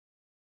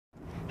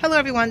Hello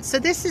everyone, so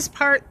this is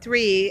part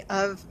 3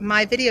 of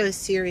my video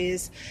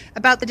series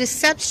about the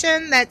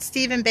deception that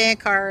Stephen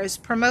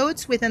Bancarz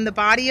promotes within the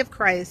body of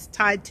Christ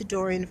tied to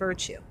Doreen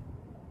Virtue.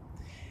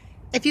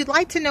 If you'd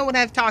like to know what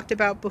I've talked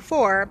about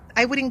before,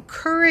 I would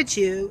encourage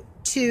you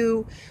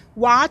to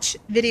watch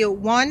video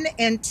 1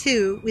 and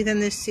 2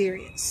 within this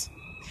series.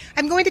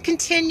 I'm going to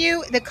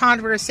continue the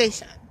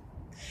conversation.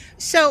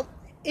 So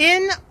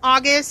in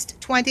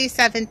August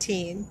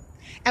 2017,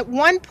 at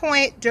one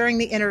point during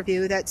the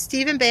interview that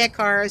Stephen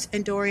Bancarz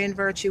and Doreen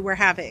Virtue were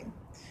having,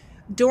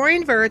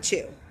 Doreen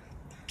Virtue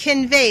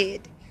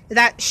conveyed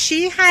that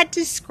she had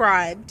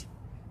described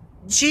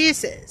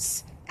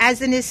Jesus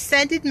as an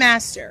ascended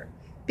master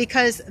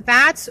because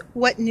that's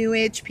what New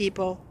Age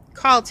people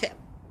called him.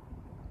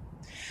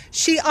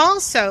 She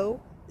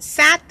also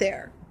sat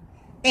there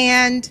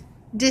and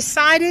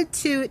decided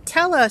to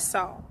tell us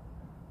all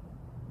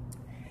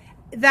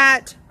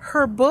that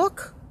her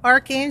book,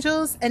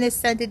 Archangels and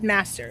Ascended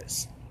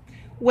Masters,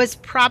 was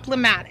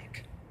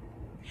problematic.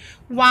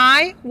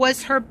 Why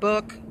was her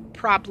book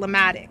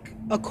problematic?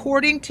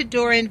 According to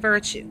Doreen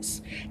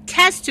Virtue's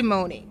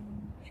testimony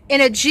in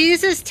a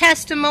Jesus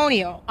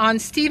testimonial on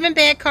Stephen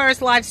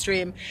Bancarz live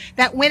stream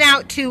that went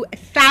out to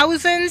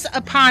thousands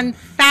upon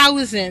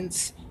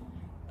thousands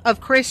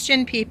of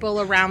Christian people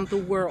around the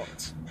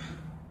world.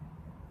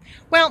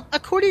 Well,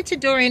 according to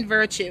Doreen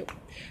Virtue,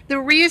 the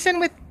reason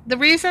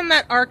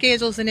that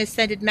Archangels and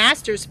Ascended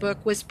Masters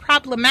book was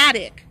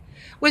problematic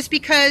was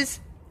because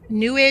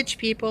New Age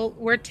people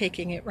were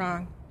taking it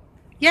wrong.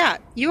 Yeah,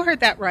 you heard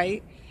that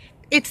right.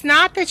 It's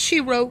not that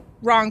she wrote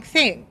wrong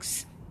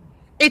things.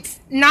 It's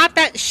not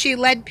that she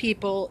led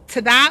people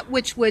to that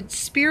which would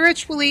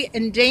spiritually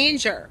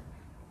endanger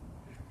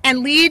and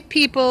lead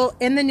people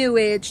in the New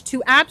Age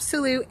to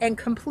absolute and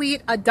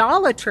complete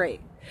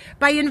idolatry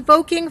by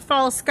invoking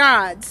false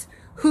gods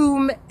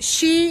whom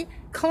she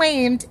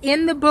claimed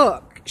in the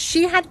book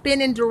she had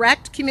been in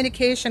direct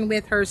communication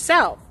with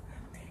herself,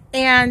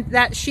 and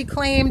that she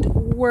claimed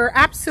were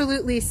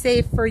absolutely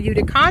safe for you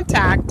to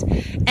contact,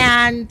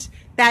 and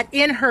that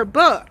in her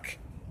book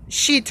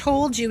she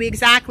told you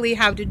exactly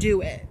how to do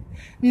it.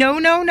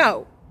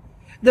 No.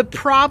 The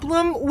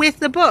problem with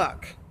the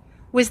book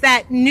was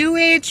that New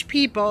Age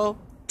people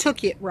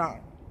took it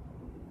wrong.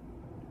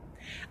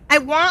 I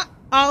want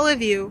all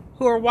of you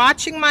who are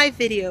watching my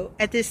video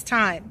at this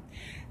time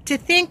to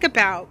think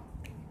about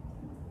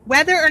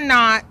whether or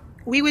not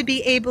we would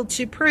be able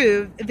to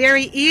prove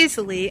very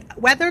easily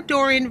whether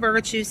Doreen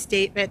Virtue's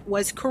statement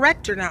was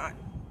correct or not,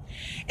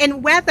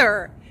 and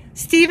whether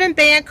Stephen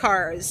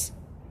Bancarz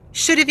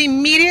should have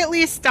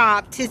immediately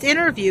stopped his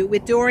interview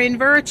with Doreen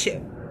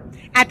Virtue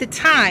at the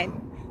time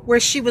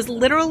where she was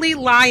literally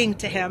lying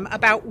to him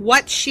about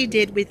what she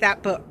did with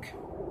that book.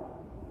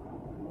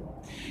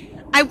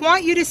 I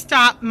want you to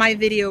stop my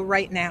video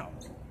right now.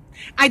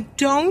 I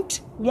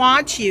don't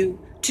want you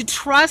to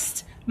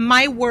trust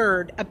my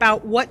word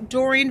about what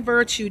Doreen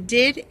Virtue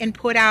did and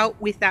put out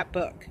with that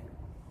book.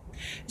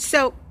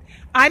 So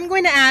I'm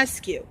going to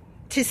ask you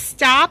to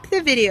stop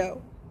the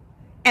video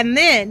and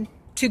then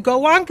to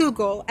go on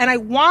Google, and I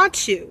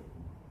want you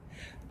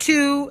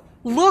to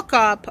look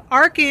up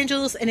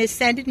Archangels and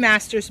Ascended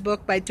Masters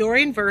book by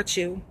Doreen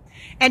Virtue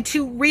and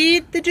to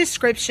read the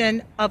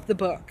description of the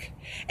book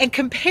and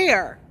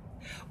compare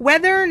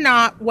whether or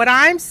not what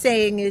I'm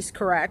saying is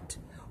correct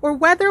or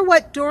whether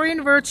what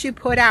Doreen Virtue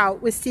put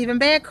out with Stephen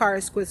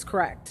Bancarz was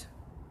correct.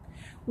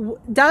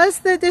 Does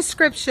the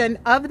description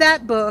of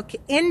that book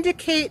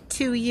indicate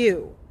to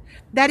you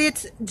that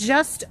it's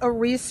just a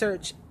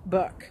research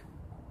book?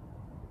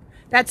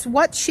 That's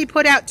what she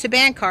put out to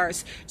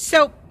Bancarz.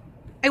 So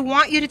I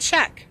want you to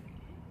check.